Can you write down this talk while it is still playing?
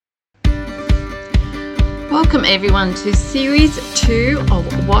Welcome everyone to series 2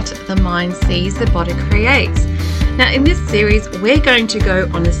 of What the Mind Sees, the Body Creates. Now in this series we're going to go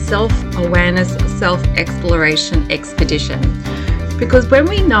on a self-awareness, self-exploration expedition. Because when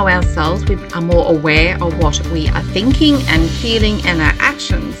we know ourselves, we are more aware of what we are thinking and feeling and our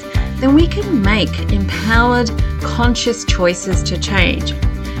actions, then we can make empowered, conscious choices to change.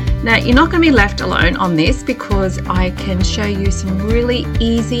 Now you're not going to be left alone on this, because I can show you some really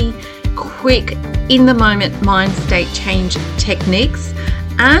easy, quick, in the moment mind state change techniques,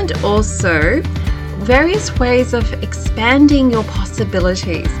 and also various ways of expanding your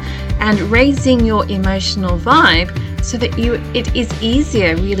possibilities and raising your emotional vibe so that it is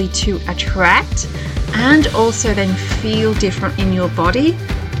easier really to attract and also then feel different in your body,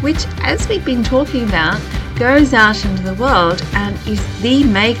 which, as we've been talking about, goes out into the world and is the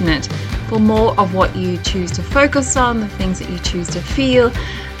magnet for more of what you choose to focus on, the things that you choose to feel.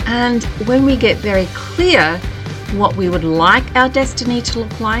 And when we get very clear what we would like our destiny to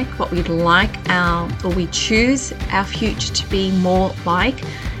look like, what we'd like we choose our future to be more like,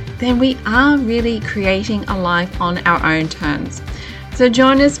 then we are really creating a life on our own terms. So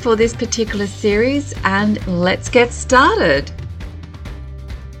join us for this particular series and let's get started.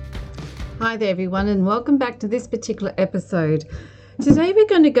 Hi there everyone, and welcome back to this particular episode. Today we're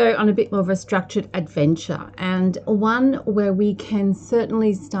going to go on a bit more of a structured adventure, and one where we can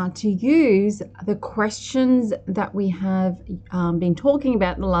certainly start to use the questions that we have been talking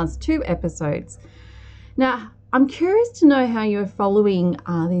about in the last 2 episodes. Now, I'm curious to know how you're following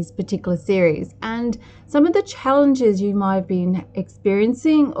these particular series and some of the challenges you might have been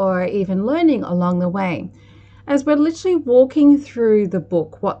experiencing or even learning along the way, as we're literally walking through the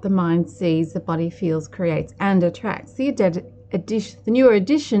book, What the Mind Sees, the Body Feels, Creates and Attracts, the newer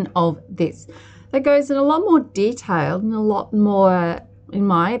edition of this, that goes in a lot more detail and a lot more, in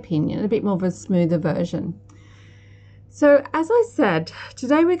my opinion, a bit more of a smoother version. So as I said,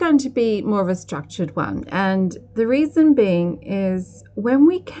 today we're going to be more of a structured one, and the reason being is when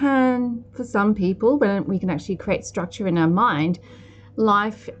we can, for some people, when we can actually create structure in our mind,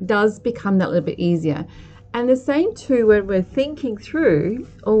 life does become that little bit easier. And the same too when we're thinking through,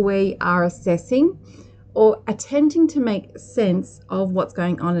 or we are assessing or attempting to make sense of what's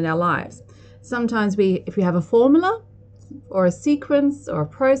going on in our lives. Sometimes if we have a formula or a sequence or a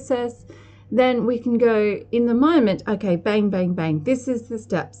process, then we can go in the moment, okay, bang, bang, bang, this is the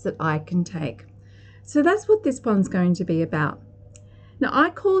steps that I can take. So that's what this one's going to be about. Now, I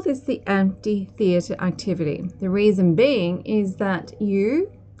call this the amphitheater activity. The reason being is that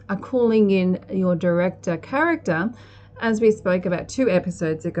you are calling in your director character. As we spoke about 2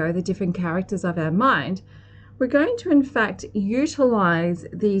 episodes ago, the different characters of our mind. We're going to, in fact, utilize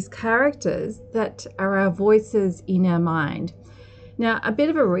these characters that are our voices in our mind. Now, a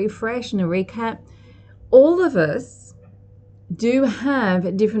bit of a refresh and a recap. All of us do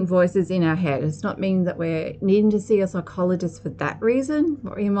have different voices in our head. It's not meaning that we're needing to see a psychologist for that reason,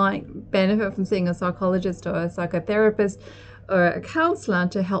 or you might benefit from seeing a psychologist or a psychotherapist or a counselor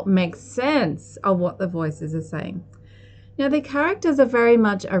to help make sense of what the voices are saying. Now, the characters are very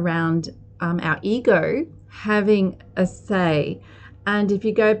much around our ego having a say. And if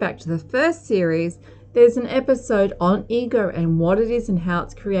you go back to the first series, there's an episode on ego and what it is and how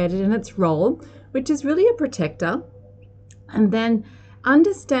it's created and its role, which is really a protector. And then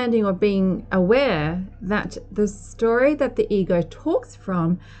understanding or being aware that the story that the ego talks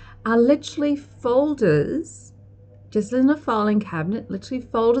from are literally folders, just in a filing cabinet, literally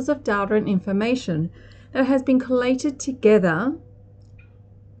folders of data and information that has been collated together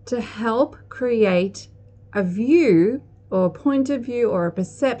to help create a view or a point of view or a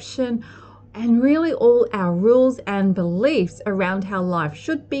perception, and really all our rules and beliefs around how life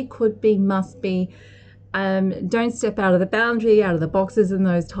should be, could be, must be. Don't step out of the boundary, out of the boxes, and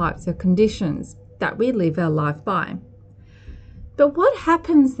those types of conditions that we live our life by. But what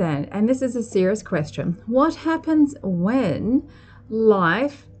happens then, and this is a serious question, what happens when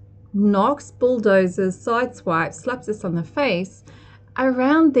life knocks, bulldozers, sideswipes, slaps us on the face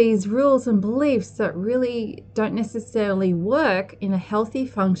around these rules and beliefs that really don't necessarily work in a healthy,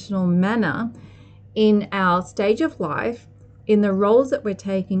 functional manner in our stage of life, in the roles that we're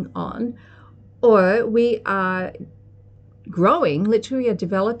taking on, or we are growing, literally are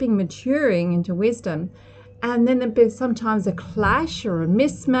developing, maturing into wisdom, and then there's sometimes a clash or a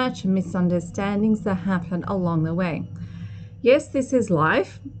mismatch and misunderstandings that happen along the way. Yes, this is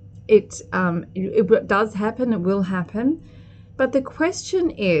life. It does happen, it will happen. But the question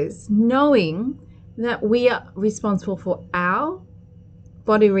is, knowing that we are responsible for our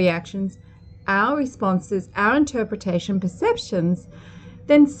body reactions, our responses, our interpretation, perceptions,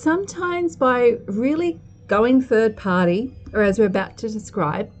 then sometimes by really outgoing third party, or as we're about to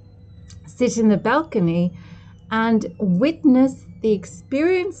describe, sit in the balcony and witness the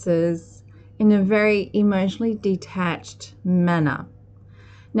experiences in a very emotionally detached manner.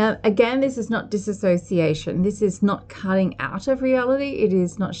 Now, again, this is not disassociation. This is not cutting out of reality. It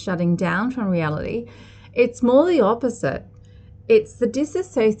is not shutting down from reality. It's more the opposite. It's the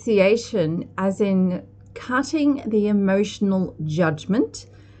disassociation, as in cutting the emotional judgment,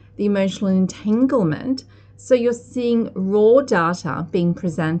 the emotional entanglement. So you're seeing raw data being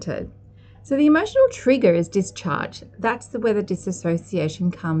presented. So the emotional trigger is discharge. That's where the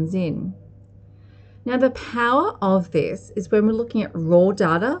disassociation comes in. Now, the power of this is when we're looking at raw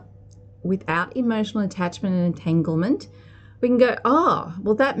data without emotional attachment and entanglement, we can go,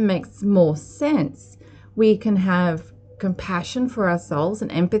 well, that makes more sense. We can have compassion for ourselves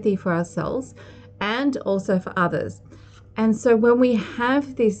and empathy for ourselves and also for others. And so when we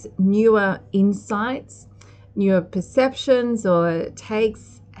have these newer insights, newer perceptions or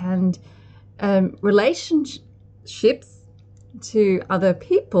takes and relationships to other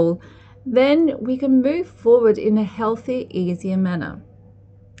people, then we can move forward in a healthy, easier manner.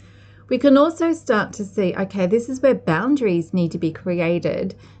 We can also start to see, okay, this is where boundaries need to be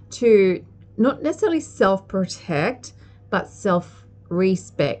created to not necessarily self-protect, but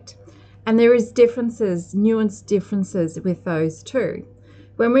self-respect. And there is differences, nuanced differences with those too.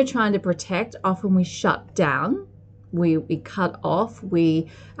 When we're trying to protect, often we shut down, we cut off, we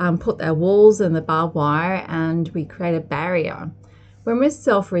put our walls and the barbed wire, and we create a barrier. When we're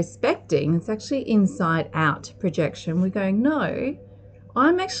self-respecting, it's actually inside-out projection. We're going, no,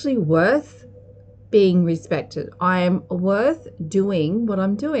 I'm actually worth being respected. I am worth doing what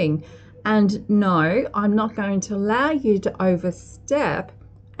I'm doing. And no, I'm not going to allow you to overstep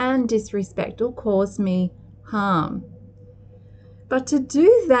and disrespect or cause me harm. But to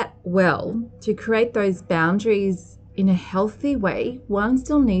do that well, to create those boundaries in a healthy way, one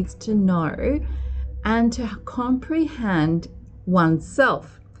still needs to know and to comprehend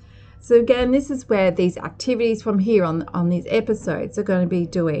oneself. So again, this is where these activities from here on these episodes are going to be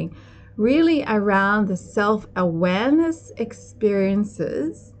doing, really around the self-awareness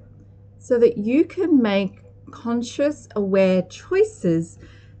experiences so that you can make conscious, aware choices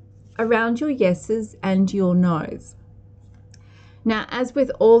around your yeses and your nos. Now, as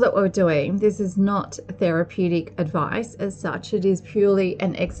with all that we're doing, this is not therapeutic advice as such. It is purely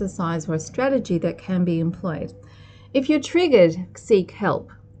an exercise or a strategy that can be employed. If you're triggered, seek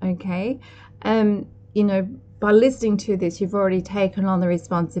help, okay? By listening to this, you've already taken on the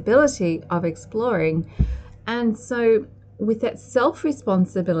responsibility of exploring. And so with that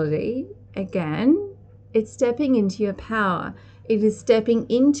self-responsibility, again, it's stepping into your power. It is stepping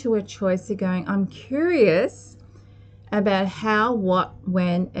into a choice of going, I'm curious about how, what,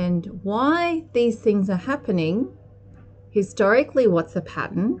 when, and why these things are happening. Historically, what's the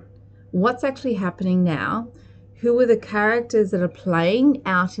pattern? What's actually happening now? Who are the characters that are playing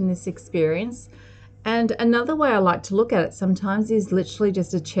out in this experience? And another way I like to look at it sometimes is literally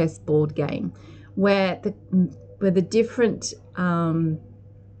just a chessboard game where the different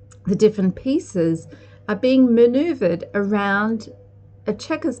pieces are being maneuvered around a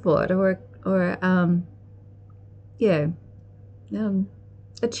checkerboard or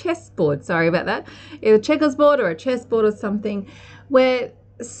a chessboard. Sorry about that. Either a checkerboard or a chessboard or something where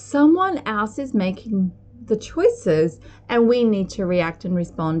someone else is making the choices and we need to react and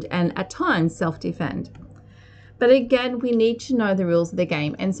respond and at times self-defend. But again, we need to know the rules of the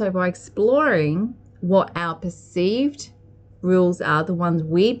game. And so by exploring what our perceived rules are, the ones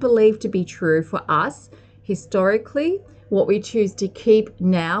we believe to be true for us historically, what we choose to keep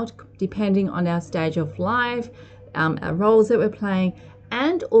now, depending on our stage of life, our roles that we're playing,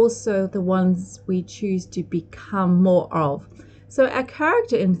 and also the ones we choose to become more of. So our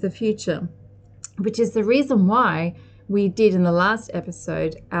character into the future, which is the reason why we did in the last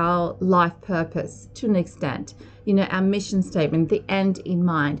episode our life purpose to an extent, our mission statement, the end in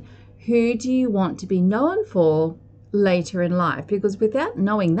mind. Who do you want to be known for later in life? Because without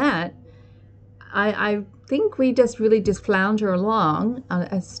knowing that, I think we just flounder along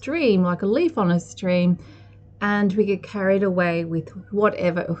a stream, like a leaf on a stream, and we get carried away with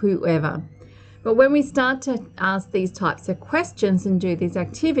whoever. But when we start to ask these types of questions and do these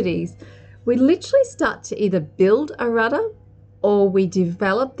activities, we literally start to either build a rudder or we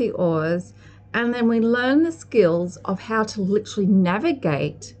develop the oars, and then we learn the skills of how to literally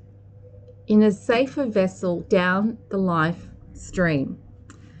navigate in a safer vessel down the life stream.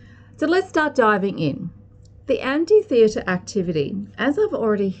 So let's start diving in. The anti-theatre activity, as I've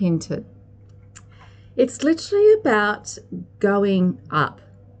already hinted, it's literally about going up.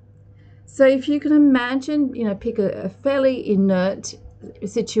 So if you can imagine, pick a fairly inert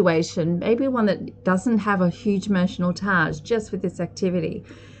situation, maybe one that doesn't have a huge emotional charge, just with this activity.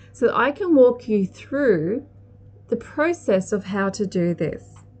 So I can walk you through the process of how to do this.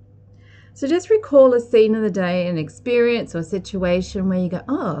 So just recall a scene of the day, an experience or situation where you go,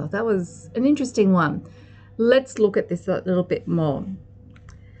 oh, that was an interesting one. Let's look at this a little bit more.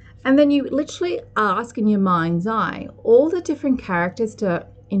 And then you literally ask in your mind's eye all the different characters to,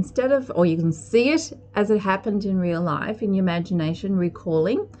 or you can see it as it happened in real life in your imagination,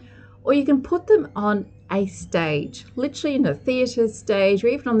 recalling, or you can put them on a stage, literally in a theatre stage or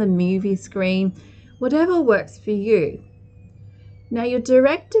even on the movie screen, whatever works for you. Now your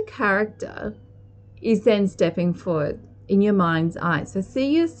director character is then stepping forward in your mind's eye. So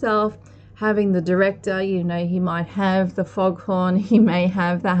see yourself having the director, he might have the foghorn, he may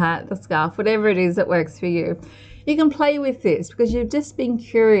have the hat, the scarf, whatever it is that works for you. You can play with this because you've just been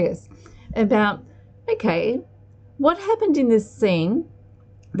curious about, okay, what happened in this scene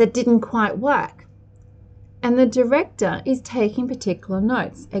that didn't quite work? And the director is taking particular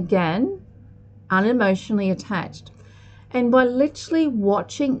notes, again, unemotionally attached. And by literally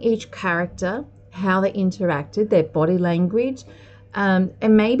watching each character, how they interacted, their body language, and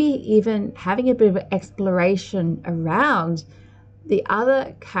maybe even having a bit of an exploration around the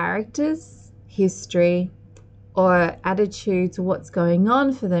other characters' history or attitudes, or what's going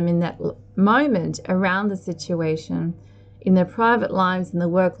on for them in that moment around the situation, in their private lives, in the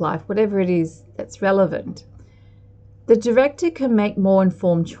work life, whatever it is that's relevant. The director can make more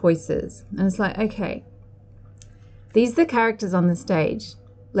informed choices. And it's like, okay, these are the characters on the stage.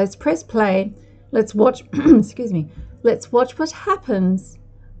 Let's press play. Let's watch, excuse me. Let's watch what happens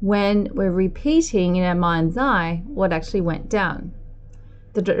when we're repeating in our mind's eye what actually went down.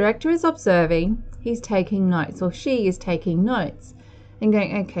 The director is observing, he's taking notes, or she is taking notes and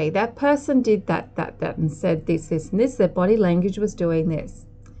going, okay, that person did that, and said this, and this, their body language was doing this.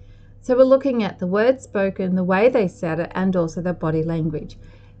 So we're looking at the words spoken, the way they said it, and also their body language.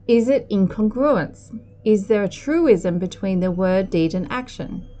 Is it incongruence? Is there a truism between the word, deed, and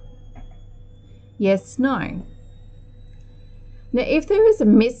action? Yes, no. Now, if there is a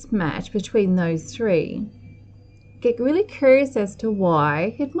mismatch between those three, get really curious as to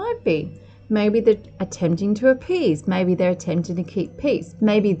why it might be. Maybe they're attempting to appease. Maybe they're attempting to keep peace.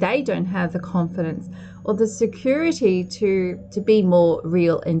 Maybe they don't have the confidence or the security to be more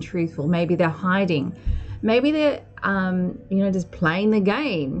real and truthful. Maybe they're hiding. Maybe they're just playing the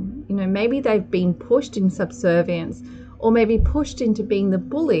game. Maybe they've been pushed in subservience, or maybe pushed into being the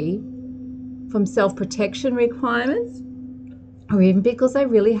bully from self-protection requirements, or even because they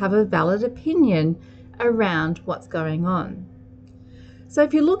really have a valid opinion around what's going on. So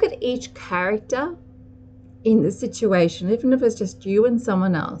if you look at each character in the situation, even if it's just you and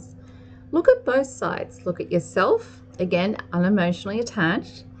someone else, look at both sides. Look at yourself, again, unemotionally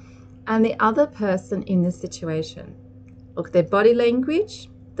attached, and the other person in the situation. Look at their body language,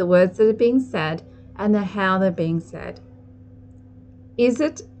 the words that are being said, and how they're being said. Is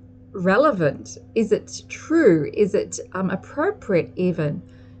it relevant? Is it true? Is it appropriate even,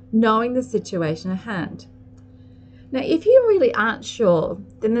 knowing the situation at hand? Now, if you really aren't sure,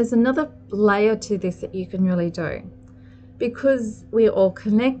 then there's another layer to this that you can really do. Because we're all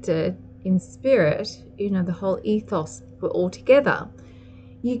connected in spirit, the whole ethos, we're all together.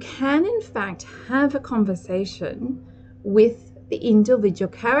 You can, in fact, have a conversation with the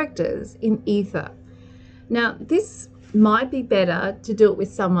individual characters in ether. Now, this might be better to do it with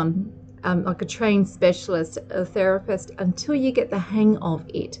someone like a trained specialist, a therapist, until you get the hang of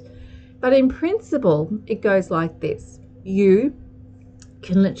it. But in principle, it goes like this. You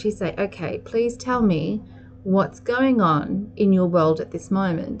can literally say, okay, please tell me what's going on in your world at this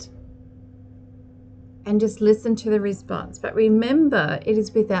moment. And just listen to the response. But remember, it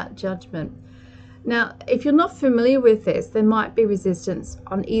is without judgment. Now, if you're not familiar with this, there might be resistance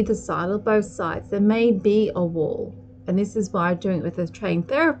on either side or both sides. There may be a wall. And this is why doing it with a trained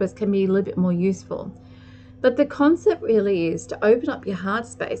therapist can be a little bit more useful. But the concept really is to open up your heart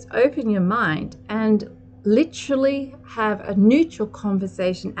space, open your mind, and literally have a neutral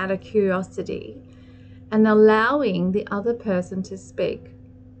conversation out of curiosity and allowing the other person to speak.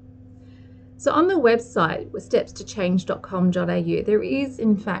 So on the website, stepstochange.com.au, there is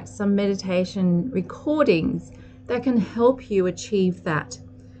in fact some meditation recordings that can help you achieve that.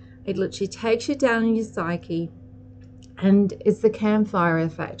 It literally takes you down in your psyche, and it's the campfire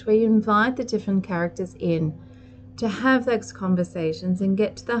effect where you invite the different characters in to have those conversations and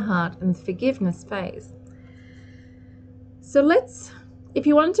get to the heart and forgiveness phase. So if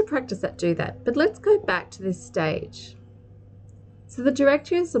you wanted to practice that, do that. But let's go back to this stage. So the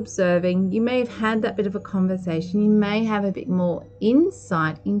director is observing. You may have had that bit of a conversation. You may have a bit more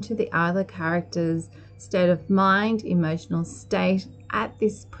insight into the other character's state of mind, emotional state at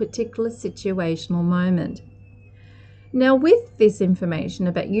this particular situational moment. Now, with this information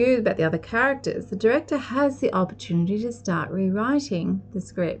about you, about the other characters, the director has the opportunity to start rewriting the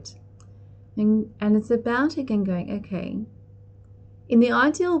script. And it's about, again, going, okay, in the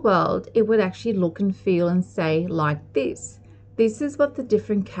ideal world, it would actually look and feel and say like this. This is what the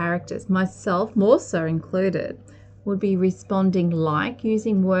different characters, myself more so included, would be responding like,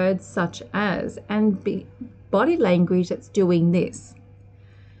 using words such as, and be body language that's doing this.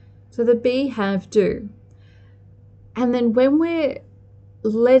 So the be, have, do. And then when we're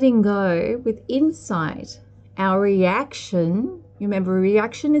letting go with insight, our reaction, remember,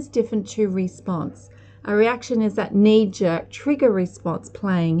 reaction is different to response. A reaction is that knee-jerk trigger response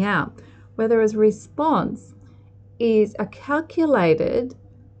playing out, whereas response is a calculated,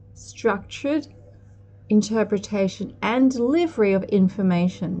 structured interpretation and delivery of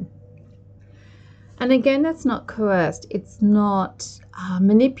information. And again, that's not coerced. It's not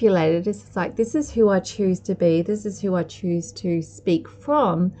manipulated. It's just like, this is who I choose to be. This is who I choose to speak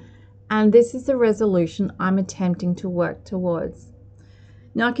from. And this is the resolution I'm attempting to work towards.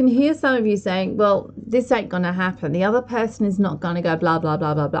 Now, I can hear some of you saying, well, this ain't going to happen. The other person is not going to go blah, blah,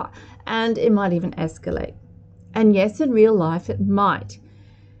 blah, blah, blah. And it might even escalate. And yes, in real life, it might.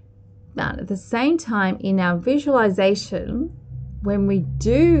 But at the same time, in our visualization, when we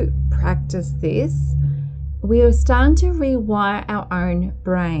do practice this, we are starting to rewire our own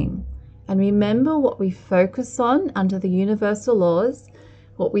brain. And remember what we focus on under the universal laws,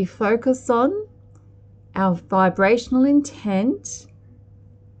 what we focus on, our vibrational intent,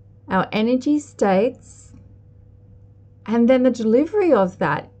 our energy states, and then the delivery of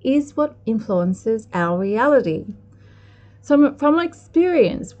that is what influences our reality. So from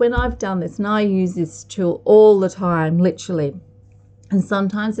experience, when I've done this, and I use this tool all the time, literally, and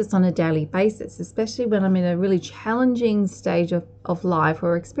sometimes it's on a daily basis, especially when I'm in a really challenging stage of life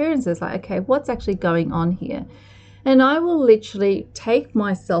or experiences, like, okay, what's actually going on here? And I will literally take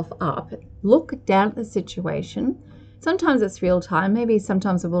myself up, look down at the situation. Sometimes it's real time. Maybe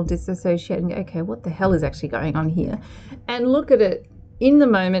sometimes I will disassociate and go, okay, what the hell is actually going on here? And look at it in the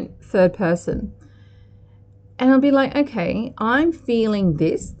moment, third person. And I'll be like, okay, I'm feeling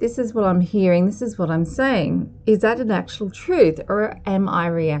this. This is what I'm hearing. This is what I'm saying. Is that an actual truth, or am I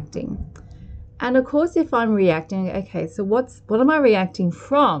reacting? And of course, if I'm reacting, okay, so what am I reacting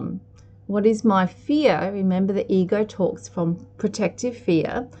from? What is my fear? Remember, the ego talks from protective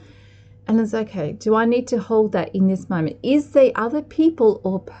fear. And it's okay, do I need to hold that in this moment? Is the other people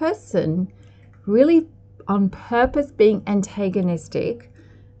or person really on purpose being antagonistic,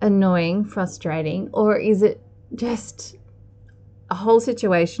 annoying, frustrating, or is it just a whole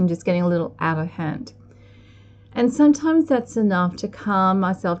situation just getting a little out of hand? And sometimes that's enough to calm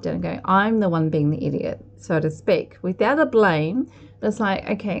myself down and go, I'm the one being the idiot, so to speak, without a blame. But it's like,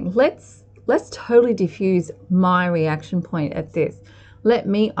 okay, let's totally diffuse my reaction point at this. Let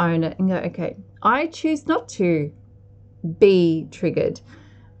me own it and go, okay, I choose not to be triggered.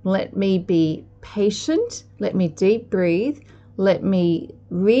 Let me be patient. Let me deep breathe. Let me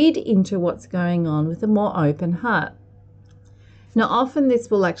read into what's going on with a more open heart. Now, often this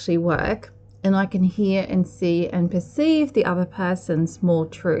will actually work, and I can hear and see and perceive the other person's more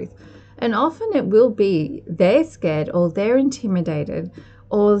truth. And often it will be they're scared, or they're intimidated,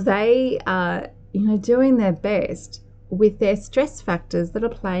 or they are, doing their best with their stress factors that are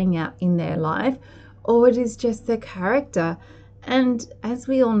playing out in their life, or it is just their character. And as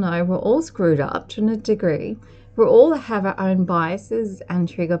we all know, we're all screwed up to a degree. We all have our own biases and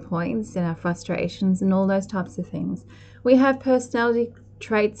trigger points and our frustrations and all those types of things. We have personality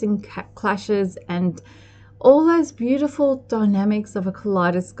traits and clashes and all those beautiful dynamics of a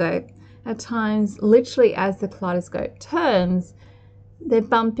kaleidoscope. At times, literally as the kaleidoscope turns, they're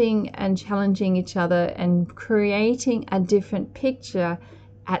bumping and challenging each other and creating a different picture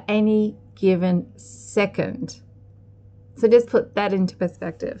at any given second. So just put that into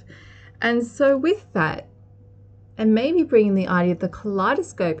perspective. And so with that, and maybe bringing the idea of the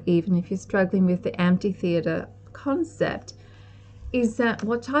kaleidoscope, even if you're struggling with the amphitheater concept, is that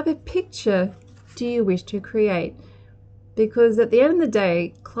what type of picture do you wish to create? Because at the end of the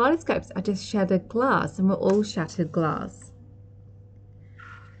day, kaleidoscopes are just shattered glass, and we're all shattered glass.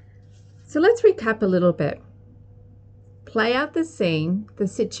 So let's recap a little bit. Play out the scene, the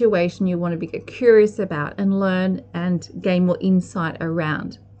situation you want to be curious about and learn and gain more insight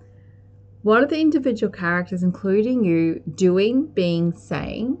around. What are the individual characters, including you, doing, being,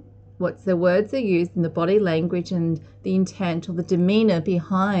 saying? What's the words are used and the body language and the intent or the demeanor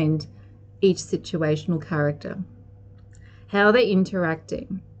behind each situational character. How are they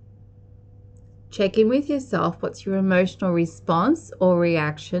interacting? Check in with yourself. What's your emotional response or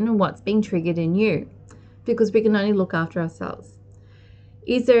reaction and what's being triggered in you? Because we can only look after ourselves.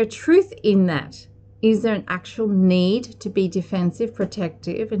 Is there a truth in that? Is there an actual need to be defensive,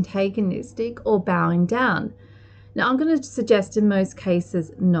 protective, antagonistic, or bowing down? Now, I'm going to suggest in most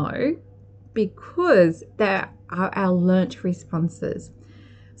cases no, because there are our learnt responses.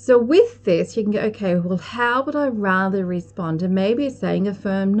 So with this, you can go, okay, well, how would I rather respond? And maybe it's saying a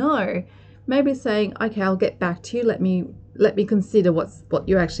firm no. Maybe saying, okay, I'll get back to you. Let me consider what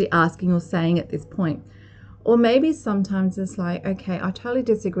you're actually asking or saying at this point. Or maybe sometimes it's like, okay, I totally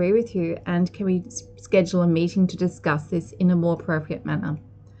disagree with you, and can we schedule a meeting to discuss this in a more appropriate manner?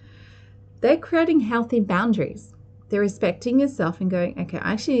 They're creating healthy boundaries. They're respecting yourself and going, okay,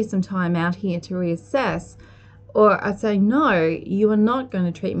 I actually need some time out here to reassess. Or I say, no, you are not going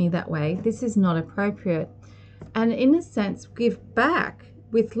to treat me that way. This is not appropriate. And in a sense, give back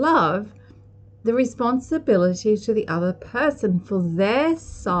with love the responsibility to the other person for their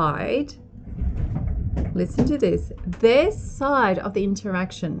side. Listen to this, their side of the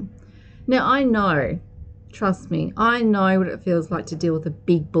interaction. Now, I know, trust me, I know what it feels like to deal with a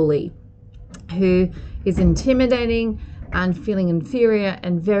big bully who is intimidating and feeling inferior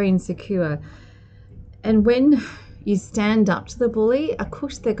and very insecure. And when you stand up to the bully, of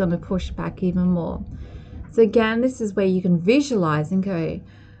course they're going to push back even more. So again, this is where you can visualize and go,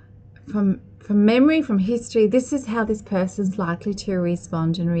 from memory, from history, this is how this person's likely to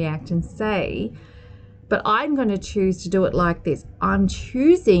respond and react and say, but I'm going to choose to do it like this. I'm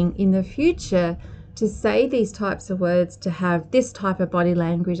choosing in the future to say these types of words, to have this type of body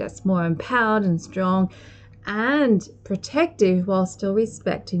language that's more empowered and strong and protective while still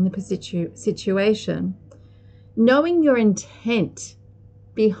respecting the situation. Knowing your intent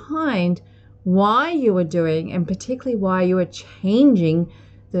behind why you are doing, and particularly why you are changing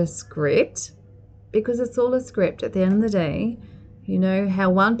the script, because it's all a script at the end of the day. You know how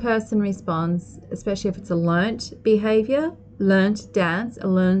one person responds, especially if it's a learnt behavior, learnt dance, a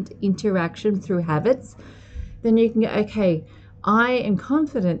learnt interaction through habits, then you can go, okay, I am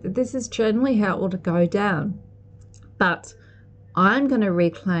confident that this is generally how it will go down, but I'm going to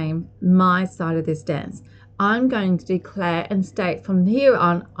reclaim my side of this dance. I'm going to declare and state from here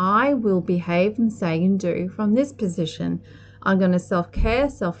on, I will behave and say and do from this position. I'm going to self-care,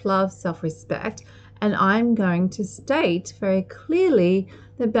 self-love, self-respect, and I'm going to state very clearly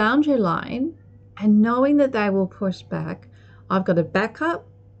the boundary line, and knowing that they will push back, I've got a backup.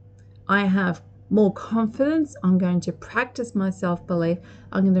 I have more confidence. I'm going to practice my self-belief.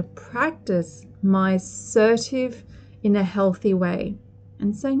 I'm going to practice my assertive in a healthy way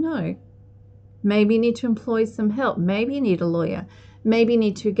and say no. Maybe you need to employ some help. Maybe you need a lawyer. Maybe you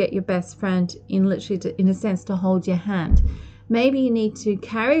need to get your best friend in a sense to hold your hand. Maybe you need to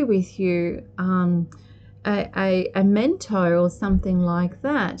carry with you a mentor or something like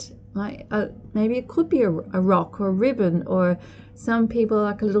that. Maybe it could be a rock or a ribbon, or some people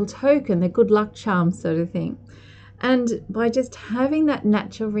like a little token, their good luck charm sort of thing. And by just having that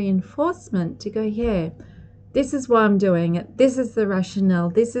natural reinforcement to go, yeah, this is why I'm doing it. This is the rationale.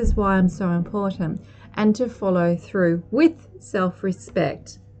 This is why I'm so important. And to follow through with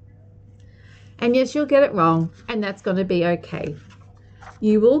self-respect. And yes, you'll get it wrong, and that's going to be okay.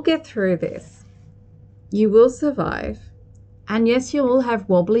 You will get through this. You will survive. And yes, you will have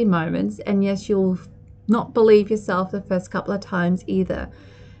wobbly moments. And yes, you'll not believe yourself the first couple of times either,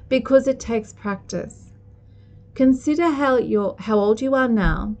 because it takes practice. Consider how old you are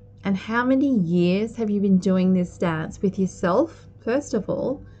now, and how many years have you been doing this dance with yourself, first of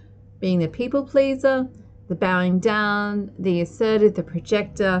all, being the people pleaser, the bowing down, the assertive, the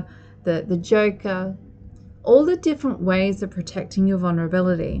projector, the joker, all the different ways of protecting your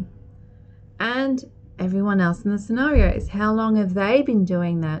vulnerability. And everyone else in the scenario is, how long have they been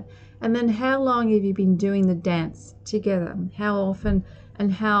doing that? And then how long have you been doing the dance together? How often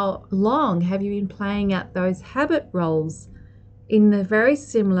and how long have you been playing out those habit roles in a very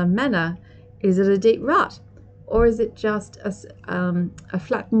similar manner? Is it a deep rut, or is it just a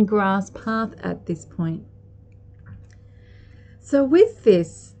flattened grass path at this point? So with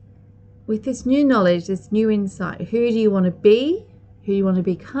this new knowledge, this new insight, who do you want to be? Who do you want to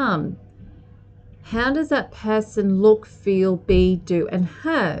become? How does that person look, feel, be, do, and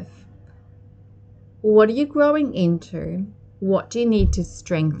have? What are you growing into? What do you need to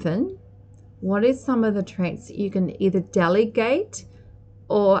strengthen? What is some of the traits that you can either delegate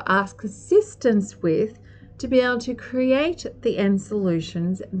or ask assistance with to be able to create the end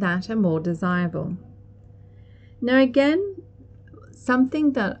solutions that are more desirable. Now, again,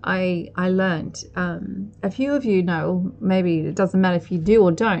 something that I learned, a few of you know, maybe it doesn't matter if you do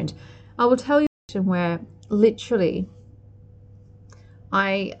or don't, I will tell you where literally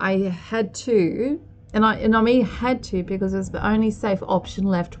I had to, and I mean had to because it was the only safe option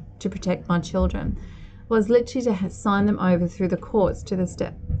left to protect my children, was literally to sign them over through the courts to the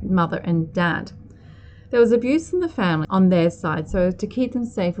stepmother and dad. There was abuse in the family on their side, so to keep them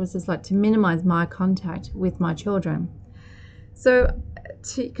safe was just like to minimize my contact with my children. So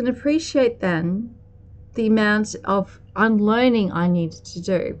you can appreciate then the amount of unlearning I needed to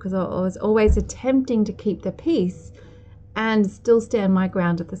do, because I was always attempting to keep the peace and still stand my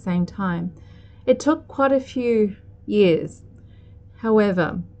ground at the same time. It took quite a few years.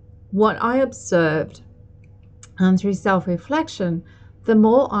 However, what I observed through self-reflection, the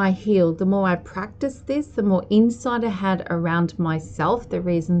more I healed, the more I practiced this, the more insight I had around myself, the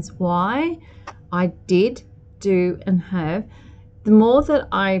reasons why I did, do, and have, the more that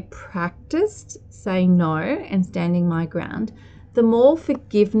I practiced saying no and standing my ground, the more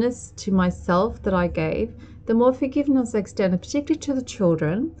forgiveness to myself that I gave, the more forgiveness I extended, particularly to the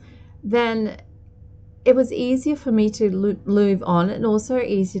children, then it was easier for me to move on and also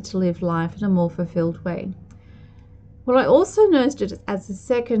easier to live life in a more fulfilled way. What I also noticed as a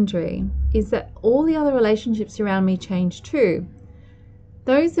secondary is that all the other relationships around me changed too.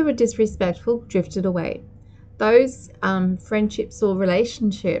 Those that were disrespectful drifted away. Those friendships or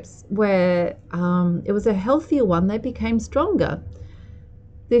relationships where it was a healthier one, they became stronger.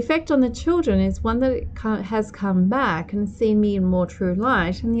 The effect on the children is one that has come back and seen me in more true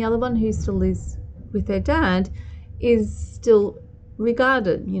light, and the other one who still lives with their dad is still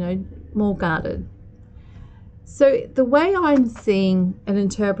regarded, more guarded. So the way I'm seeing and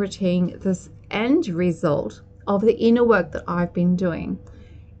interpreting this end result of the inner work that I've been doing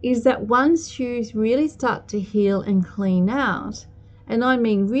is that once you really start to heal and clean out, and I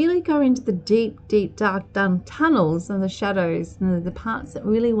mean really go into the deep, deep, dark tunnels and the shadows and the parts that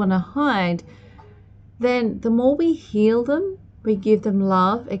really want to hide, then the more we heal them, we give them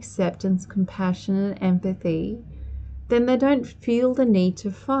love, acceptance, compassion, and empathy, then they don't feel the need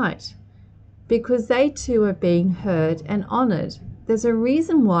to fight because they too are being heard and honored. There's a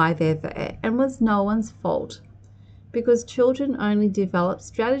reason why they're there, and it was no one's fault, because children only develop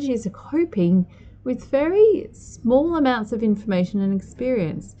strategies of coping with very small amounts of information and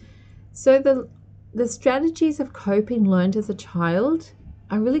experience. So the strategies of coping learned as a child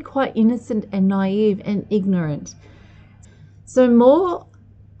are really quite innocent and naive and ignorant. So more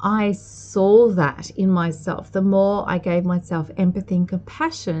I saw that in myself, the more I gave myself empathy and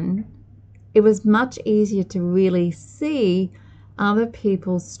compassion, it was much easier to really see other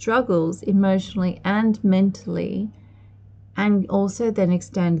people's struggles emotionally and mentally, and also then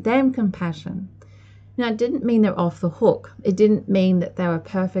extend them compassion. Now, it didn't mean they're off the hook. It didn't mean that they were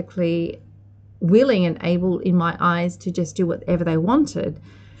perfectly willing and able in my eyes to just do whatever they wanted,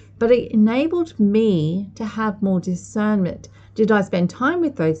 but it enabled me to have more discernment. Did I spend time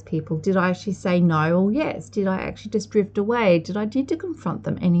with those people? Did I actually say no or yes? Did I actually just drift away? Did I need to confront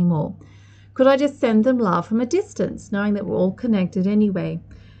them anymore? Could I just send them love from a distance, knowing that we're all connected anyway?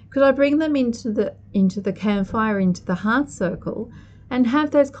 Could I bring them into the campfire, into the heart circle, and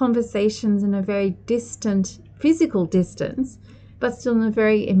have those conversations in a very distant, physical distance, but still in a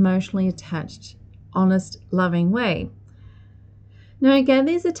very emotionally attached, honest, loving way? Now, again,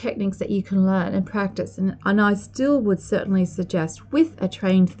 these are techniques that you can learn and practice, and I still would certainly suggest with a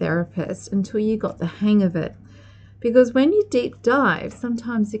trained therapist until you got the hang of it. Because when you deep dive,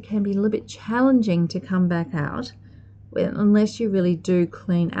 sometimes it can be a little bit challenging to come back out unless you really do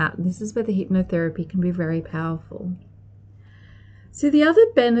clean out. And this is where the hypnotherapy can be very powerful. So the other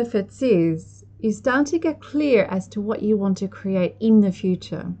benefits is you start to get clear as to what you want to create in the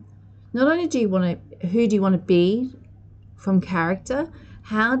future. Not only who do you want to be from character,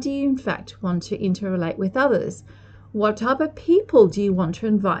 how do you in fact want to interrelate with others? What type of people do you want to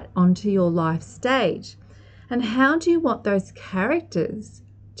invite onto your life stage? And how do you want those characters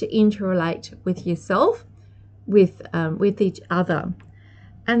to interrelate with yourself, with each other?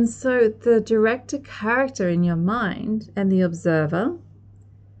 And so the director character in your mind, and the observer,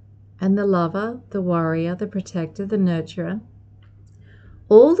 and the lover, the warrior, the protector, the nurturer,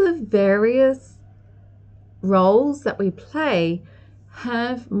 all the various roles that we play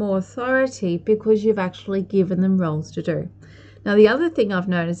have more authority because you've actually given them roles to do. Now, the other thing I've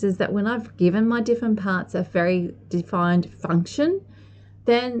noticed is that when I've given my different parts a very defined function,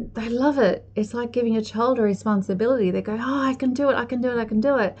 then they love it. It's like giving a child a responsibility. They go, oh, I can do it, I can do it, I can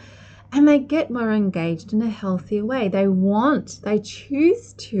do it. and they get more engaged in a healthier way. They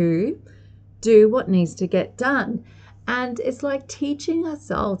choose to do what needs to get done. And it's like teaching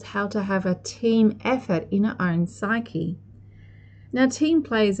ourselves how to have a team effort in our own psyche. Now, team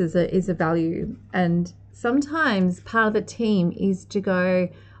plays is a value, and sometimes part of the team is to go,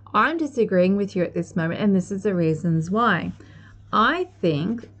 I'm disagreeing with you at this moment, and this is the reasons why. I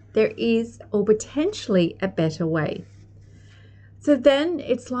think there is, or potentially, a better way. So then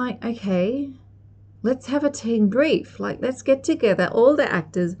it's like, okay, let's have a team brief. Like, let's get together, all the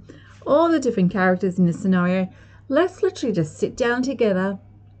actors, all the different characters in the scenario. Let's literally just sit down together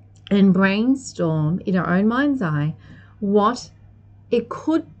and brainstorm in our own mind's eye what it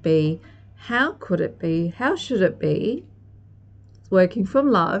could be, how could it be, how should it be. It's working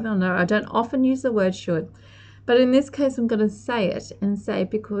from love. I know I don't often use the word should, but in this case I'm going to say it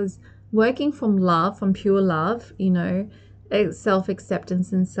because working from love, from pure love,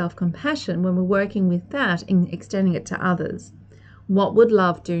 self-acceptance and self-compassion, when we're working with that and extending it to others, what would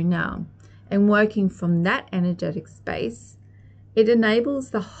love do now? And working from that energetic space, it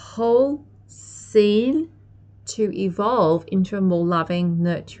enables the whole scene to evolve into a more loving,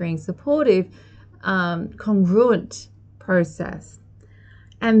 nurturing, supportive, congruent process.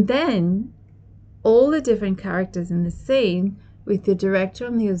 And then all the different characters in the scene, with the director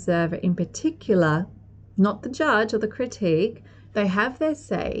and the observer in particular, not the judge or the critique, they have their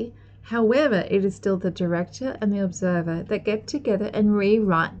say. However, it is still the director and the observer that get together and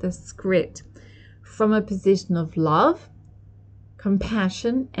rewrite the script from a position of love,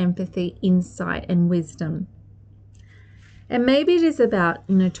 compassion, empathy, insight, and wisdom. And maybe it is about,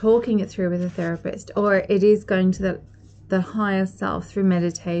 talking it through with a therapist, or it is going to the higher self through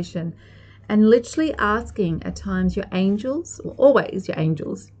meditation and literally asking at times your angels, or always your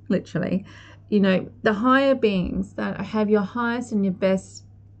angels, literally, the higher beings that have your highest and your best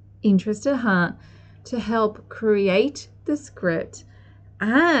interest at heart to help create the script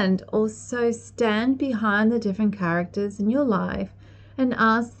and also stand behind the different characters in your life and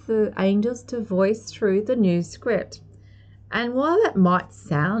ask the angels to voice through the new script. And while that might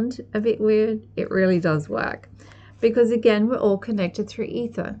sound a bit weird, it really does work, because again, we're all connected through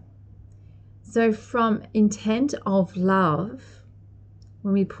ether. So from intent of love,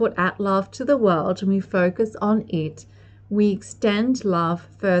 when we put out love to the world and we focus on it, we extend love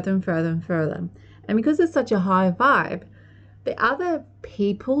further and further and further. And because it's such a high vibe, the other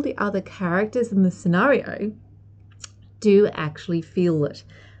people, the other characters in the scenario do actually feel it.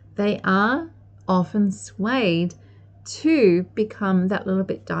 They are often swayed to become that little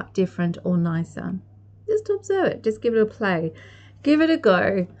bit different or nicer. Just observe it. Just give it a play. Give it a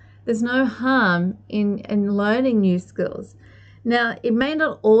go. There's no harm in learning new skills. Now, it may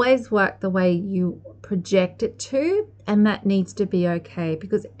not always work the way you project it to, and that needs to be okay,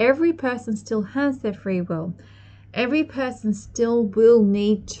 because every person still has their free will. Every person still will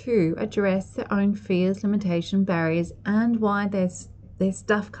need to address their own fears, limitations, barriers, and why their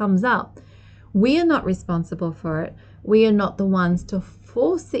stuff comes up. We are not responsible for it. We are not the ones to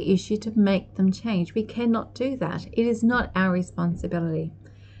force the issue to make them change. We cannot do that. It is not our responsibility.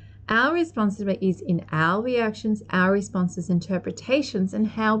 Our responsibility is in our reactions, our responses, interpretations, and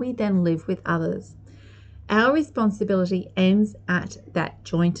how we then live with others. Our responsibility ends at that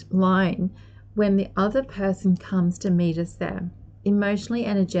joint line when the other person comes to meet us there, emotionally,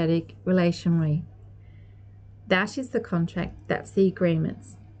 energetic, relationally. That is the contract. That's the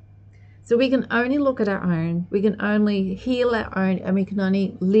agreements. So we can only look at our own, we can only heal our own, and we can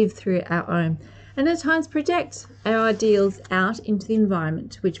only live through our own. And at times project our ideals out into the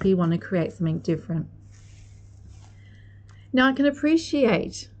environment to which we want to create something different. Now, I can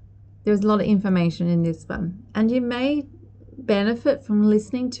appreciate there's a lot of information in this one, and you may benefit from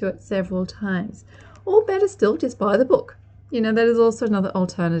listening to it several times, or better still, just buy the book. That is also another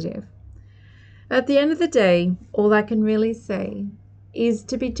alternative. At the end of the day, all I can really say is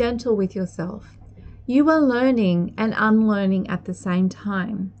to be gentle with yourself. You are learning and unlearning at the same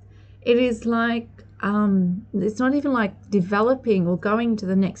time. It is like, it's not even like developing or going to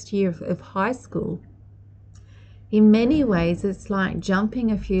the next year of high school. In many ways, it's like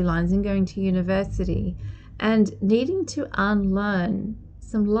jumping a few lines and going to university and needing to unlearn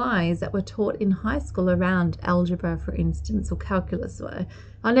some lies that were taught in high school around algebra, for instance, or calculus.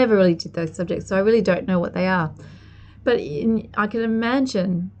 I never really did those subjects, so I really don't know what they are. But I can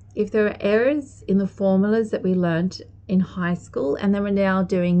imagine if there are errors in the formulas that we learned in high school and then we're now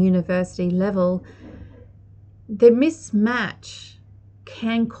doing university level, the mismatch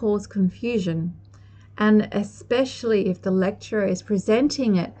can cause confusion. And especially if the lecturer is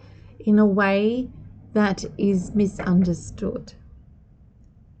presenting it in a way that is misunderstood.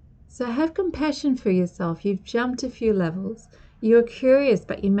 So have compassion for yourself. You've jumped a few levels. You're curious,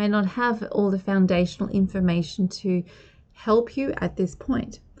 but you may not have all the foundational information to help you at this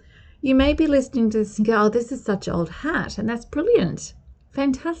point. You may be listening to this and go, oh, this is such old hat, and that's brilliant.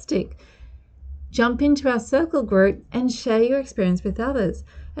 Fantastic. Jump into our circle group and share your experience with others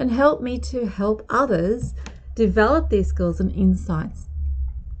and help me to help others develop these skills and insights.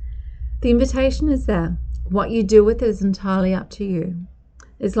 The invitation is there. What you do with it is entirely up to you.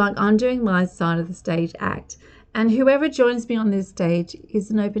 It's like I'm doing my side of the stage act, and whoever joins me on this stage is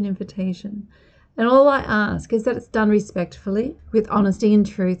an open invitation. And all I ask is that it's done respectfully, with honesty and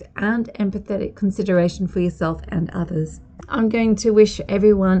truth and empathetic consideration for yourself and others. I'm going to wish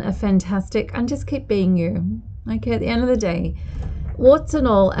everyone a fantastic, and just keep being you. Okay, at the end of the day, warts and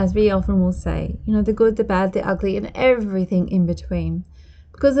all, as we often will say, the good, the bad, the ugly, and everything in between.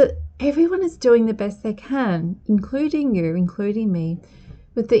 Because everyone is doing the best they can, including you, including me,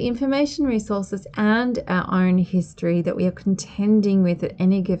 with the information, resources, and our own history that we are contending with at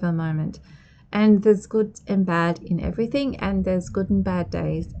any given moment. And there's good and bad in everything, and there's good and bad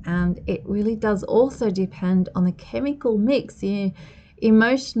days. And it really does also depend on the chemical mix, the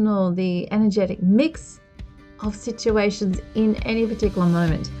emotional, the energetic mix of situations in any particular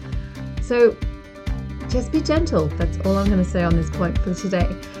moment. So just be gentle. That's all I'm going to say on this point for today.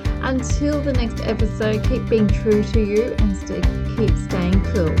 Until the next episode, keep being true to you and keep staying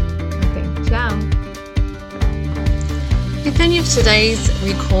cool. Okay, ciao. If any of today's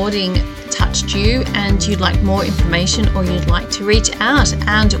recording touched you and you'd like more information or you'd like to reach out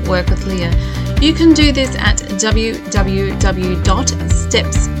and work with Leah, you can do this at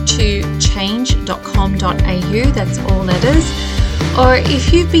www.stepstochange.com.au. That's all letters. Or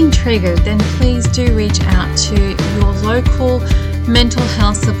if you've been triggered, then please do reach out to your local mental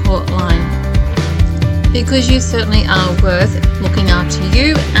health support line, because you certainly are worth looking after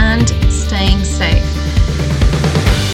you and staying safe.